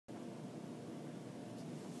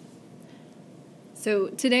So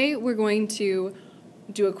today we're going to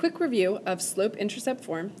do a quick review of slope-intercept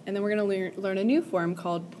form, and then we're going to learn a new form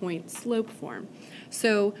called point-slope form.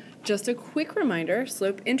 So just a quick reminder,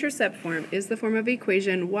 slope-intercept form is the form of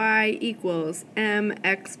equation y equals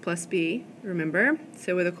mx plus b, remember?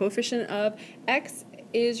 So with a coefficient of x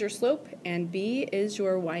is your slope and b is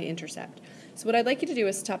your y-intercept. So what I'd like you to do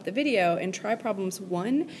is stop the video and try problems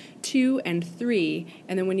 1, 2, and 3,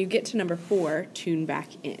 and then when you get to number 4, tune back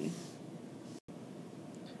in.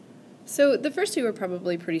 So the first two are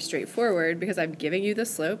probably pretty straightforward because I'm giving you the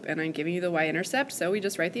slope and I'm giving you the y-intercept, so we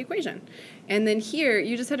just write the equation. And then here,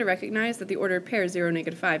 you just had to recognize that the ordered pair 0,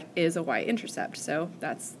 -5 is a y-intercept, so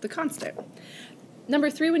that's the constant. Number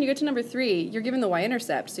 3, when you get to number 3, you're given the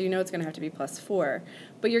y-intercept, so you know it's going to have to be plus 4.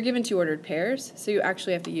 But you're given two ordered pairs, so you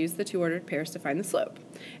actually have to use the two ordered pairs to find the slope.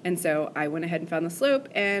 And so I went ahead and found the slope,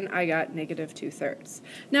 and I got -2/3.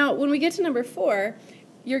 Now, when we get to number 4,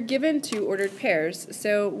 you're given two ordered pairs,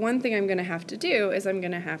 so one thing I'm going to have to do is I'm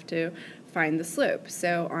going to have to find the slope.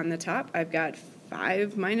 So on the top, I've got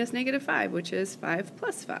 5 minus -5, which is 5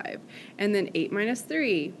 plus 5, and then 8 minus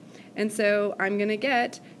 3. And so I'm going to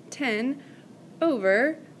get 10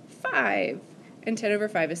 over 5, and 10 over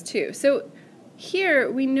 5 is 2. So here,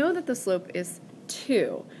 we know that the slope is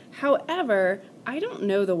 2. However, I don't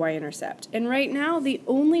know the y-intercept, and right now, the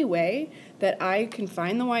only way that I can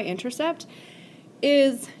find the y-intercept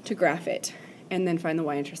is to graph it and then find the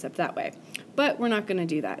y-intercept that way. But we're not going to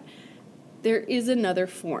do that. There is another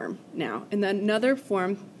form now, and another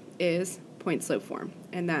form is point-slope form,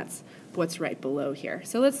 and that's what's right below here.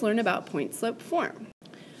 So let's learn about point-slope form.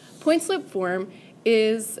 Point-slope form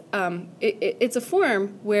is it's a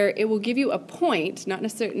form where it will give you a point, not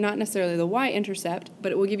necessarily the y-intercept,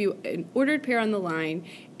 but it will give you an ordered pair on the line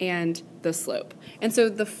and the slope. And so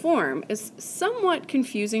the form is somewhat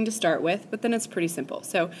confusing to start with, but then it's pretty simple.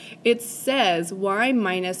 So it says y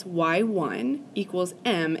minus y1 equals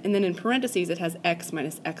m, and then in parentheses it has x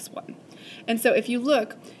minus x1. And so if you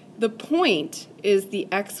look, the point is the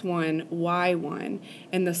x1, y1,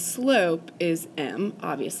 and the slope is m,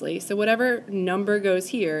 obviously. So whatever number goes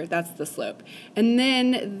here, that's the slope. And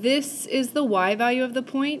then this is the y value of the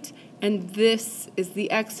point, and this is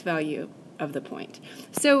the x value of the point.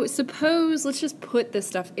 So suppose, let's just put this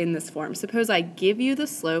stuff in this form. Suppose I give you the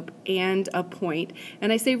slope and a point,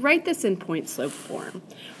 and I say write this in point-slope form.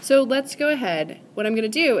 So let's go ahead. What I'm going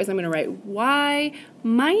to do is I'm going to write y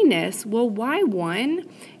minus, well, y1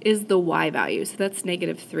 is the y value, so that's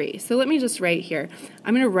 -3. So let me just write here.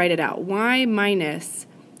 I'm going to write it out. Y minus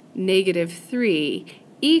 -3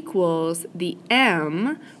 equals the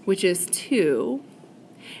m, which is 2,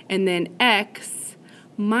 and then x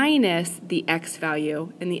minus the x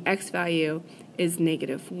value, and the x value is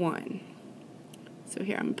 -1. So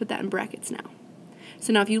here, I'm going to put that in brackets now.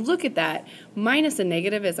 So now if you look at that, minus a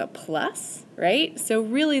negative is a plus, right? So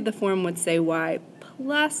really the form would say y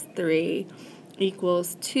plus 3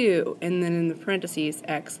 equals 2, and then in the parentheses,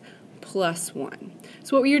 x plus 1.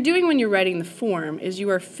 So what you're doing when you're writing the form is you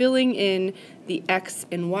are filling in the x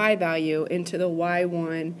and y value into the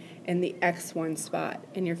y1 and the x1 spot,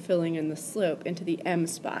 and you're filling in the slope into the m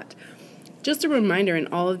spot. Just a reminder, in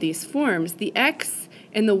all of these forms, the x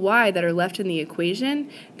and the y that are left in the equation,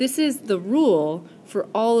 this is the rule for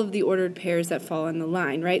all of the ordered pairs that fall on the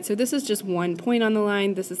line, right? So this is just one point on the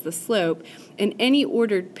line, this is the slope, and any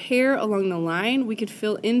ordered pair along the line, we could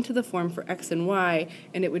fill into the form for x and y,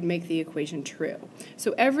 and it would make the equation true.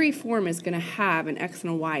 So every form is going to have an x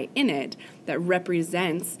and a y in it that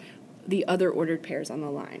represents the other ordered pairs on the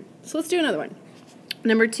line. So let's do another one.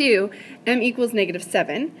 Number 2, m equals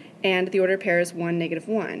 -7, and the ordered pair is 1,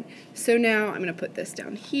 -1. So now I'm going to put this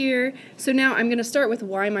down here. So now I'm going to start with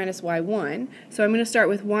y minus y1. So I'm going to start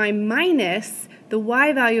with y minus, the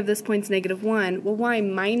y value of this point is -1. Well, y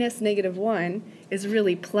minus -1 is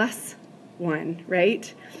really plus 1,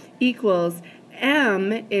 right? Equals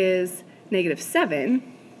m is -7.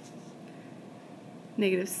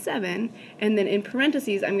 -7, and then in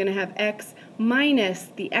parentheses I'm going to have x minus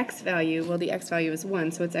the x value. Well, the x value is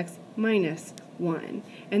 1, so it's x minus 1.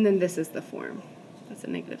 And then this is the form. That's a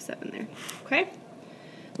 -7 there. Okay?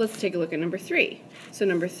 Let's take a look at number 3. So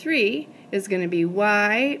number 3 is going to be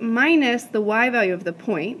y minus the y value of the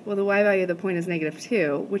point. Well, the y value of the point is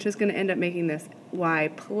 -2, which is going to end up making this y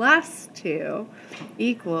plus 2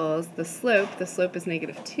 equals the slope. The slope is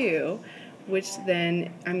 -2. Which then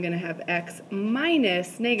I'm going to have x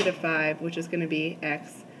minus -5, which is going to be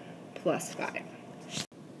x plus 5.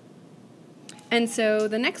 And so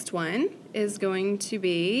the next one is going to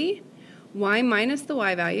be y minus the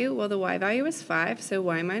y value, well, the y value is 5, so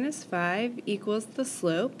y minus 5 equals the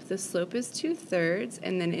slope. The slope is 2/3,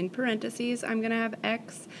 and then in parentheses, I'm going to have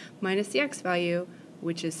x minus the x value,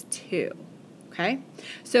 which is 2. Okay?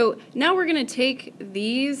 So now we're going to take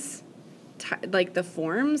these, like the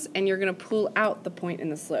forms, and you're going to pull out the point and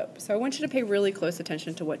the slope. So I want you to pay really close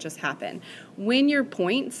attention to what just happened. When your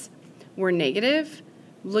points were negative,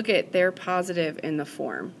 look at they're positive in the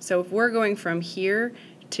form. So if we're going from here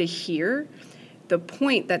to here, the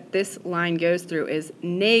point that this line goes through is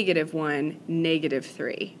 -1,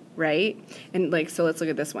 -3, right? And so let's look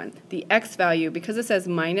at this one. The x value, because it says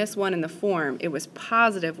 -1 in the form, it was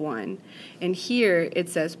 +1. And here it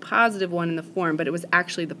says +1 in the form, but it was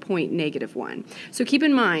actually the point -1. So keep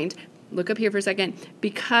in mind, look up here for a second,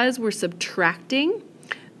 because we're subtracting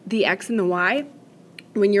the x and the y,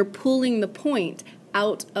 when you're pulling the point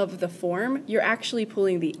out of the form, you're actually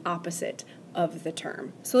pulling the opposite of the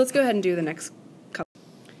term. So let's go ahead and do the next couple.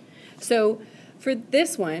 So for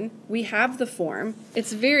this one, we have the form.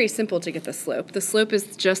 It's very simple to get the slope. The slope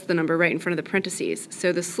is just the number right in front of the parentheses.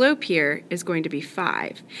 So the slope here is going to be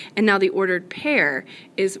 5. And now the ordered pair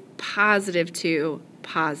is +2,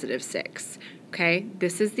 +6. Okay,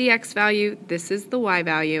 this is the x value, this is the y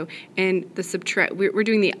value, and we're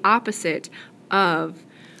doing the opposite of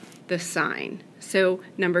the sign. So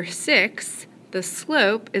number 6, the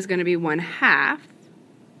slope is going to be 1/2,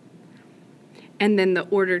 and then the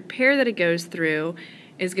ordered pair that it goes through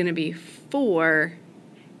is going to be 4,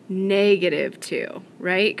 -2,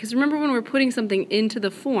 right? Because remember, when we're putting something into the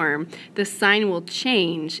form, the sign will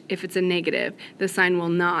change if it's a negative. The sign will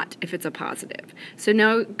not if it's a positive. So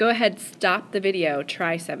now go ahead, stop the video,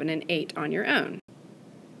 try 7 and 8 on your own.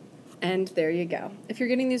 And there you go. If you're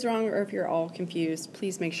getting these wrong or if you're all confused,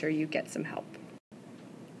 please make sure you get some help.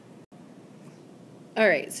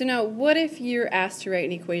 Alright, so now what if you're asked to write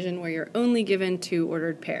an equation where you're only given 2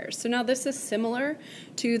 ordered pairs? So now this is similar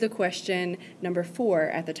to the question number 4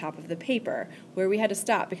 at the top of the paper, where we had to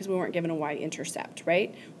stop because we weren't given a y-intercept,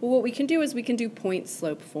 right? Well, what we can do is we can do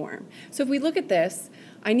point-slope form. So if we look at this,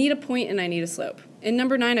 I need a point and I need a slope. In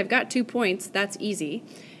number 9, I've got 2 points. That's easy.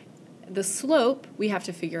 The slope we have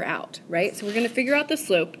to figure out, right? So we're going to figure out the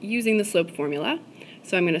slope using the slope formula.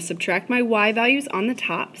 So I'm going to subtract my y values on the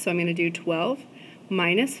top. So I'm going to do 12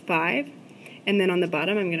 minus 5, and then on the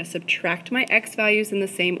bottom I'm going to subtract my x values in the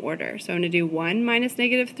same order. So I'm going to do 1 minus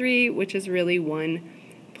 -3, which is really 1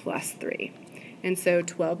 plus 3. And so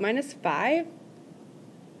 12 minus 5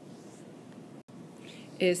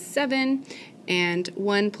 is 7, and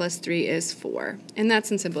 1 plus 3 is 4. And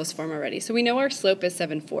that's in simplest form already. So we know our slope is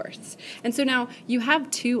 7/4. And so now you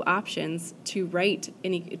have 2 options to write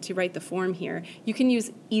the form here. You can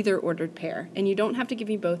use either ordered pair, and you don't have to give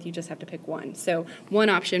me both, you just have to pick one. So one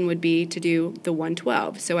option would be to do the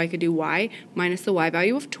 1/12. So I could do y minus the y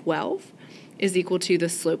value of 12 is equal to the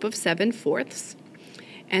slope of 7/4,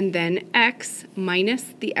 and then x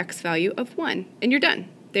minus the x value of 1. And you're done.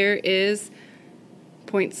 There is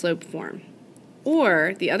point slope form.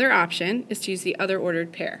 Or the other option is to use the other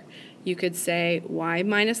ordered pair. You could say y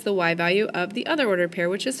minus the y value of the other ordered pair,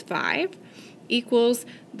 which is 5, equals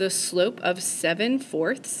the slope of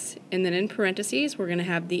 7/4, and then in parentheses we're going to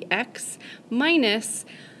have the x minus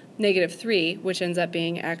 -3, which ends up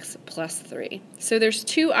being x plus 3. So there's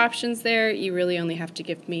 2 options there. You really only have to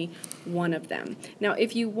give me one of them. Now,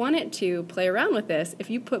 if you wanted to play around with this, if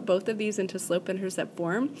you put both of these into slope-intercept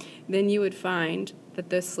form, then you would find that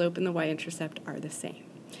the slope and the y-intercept are the same.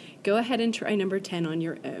 Go ahead and try number 10 on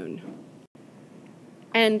your own.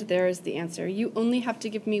 And there's the answer. You only have to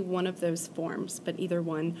give me one of those forms, but either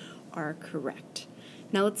one are correct.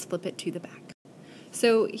 Now let's flip it to the back.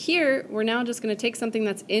 So here, we're now just going to take something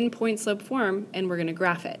that's in point-slope form and we're going to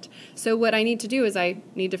graph it. So what I need to do is I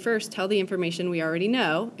need to first tell the information we already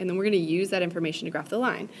know, and then we're going to use that information to graph the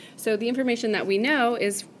line. So the information that we know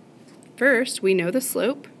is, first, we know the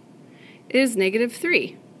slope is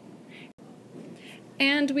 -3.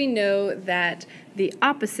 And we know that the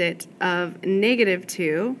opposite of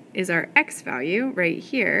 -2 is our x value right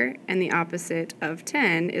here, and the opposite of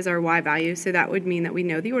 10 is our y value, so that would mean that we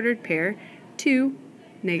know the ordered pair 2,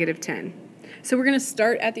 -10. So we're going to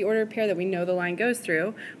start at the ordered pair that we know the line goes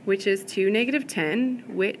through, which is 2, -10,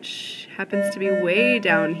 which happens to be way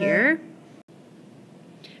down here.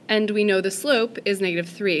 And we know the slope is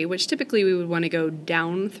 -3, which typically we would want to go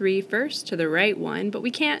down 3 first to the right 1, but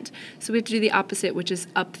we can't, so we have to do the opposite, which is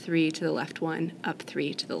up 3 to the left 1, up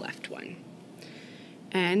 3 to the left 1.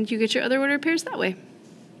 And you get your other ordered pairs that way.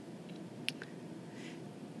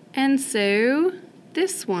 And so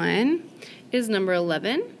this one is number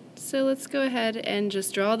 11. So let's go ahead and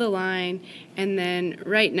just draw the line, and then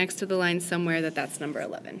right next to the line somewhere that's number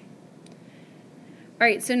 11. All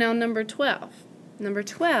right, so now number 12. Number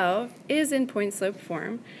 12 is in point slope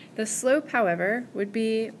form. The slope, however, would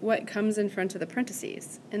be what comes in front of the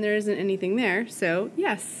parentheses, and there isn't anything there, so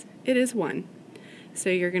yes, it is 1.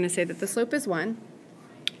 So you're going to say that the slope is 1,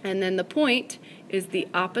 and then the point is the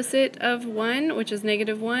opposite of 1, which is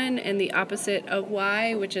 -1, and the opposite of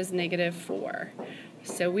y, which is -4.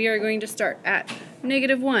 So we are going to start at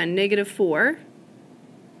 -1, -4,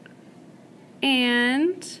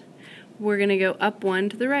 and we're going to go up 1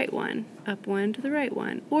 to the right 1, up 1 to the right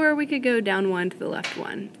 1, or we could go down 1 to the left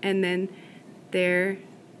 1, and then there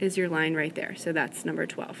is your line right there. So that's number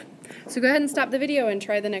 12. So go ahead and stop the video and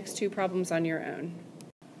try the next 2 problems on your own.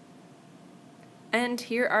 And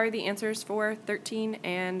here are the answers for 13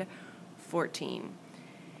 and 14.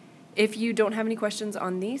 If you don't have any questions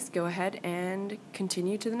on these, go ahead and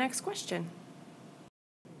continue to the next question.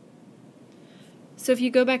 So if you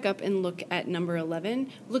go back up and look at number 11,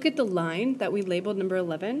 look at the line that we labeled number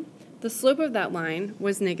 11. The slope of that line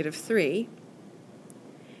was -3,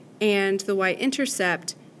 and the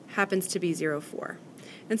y-intercept happens to be 0.4.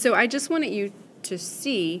 And so I just wanted you to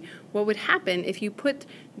see what would happen if you put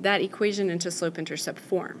that equation into slope-intercept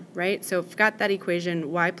form, right? So I've got that equation,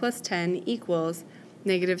 y plus 10 equals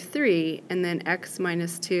 -3, and then x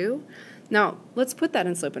minus 2. Now, let's put that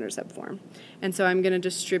in slope-intercept form. And so I'm going to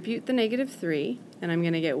distribute the -3, and I'm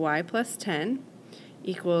going to get y plus 10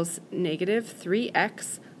 equals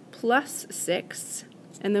 -3x plus 6.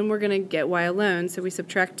 And then we're going to get y alone, so we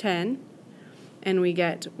subtract 10, and we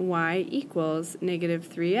get y equals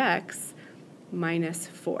 -3x minus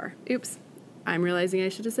 4. Oops, I'm realizing I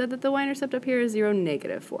should have said that the y-intercept up here is 0,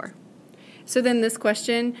 -4. So then this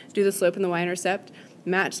question, do the slope and the y-intercept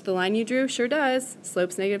match the line you drew? Sure does.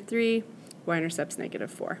 Slope's -3, y-intercept's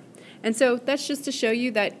 -4. And so that's just to show you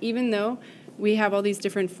that even though we have all these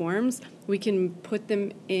different forms, we can put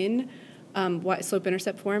them in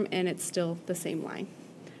slope-intercept form and it's still the same line.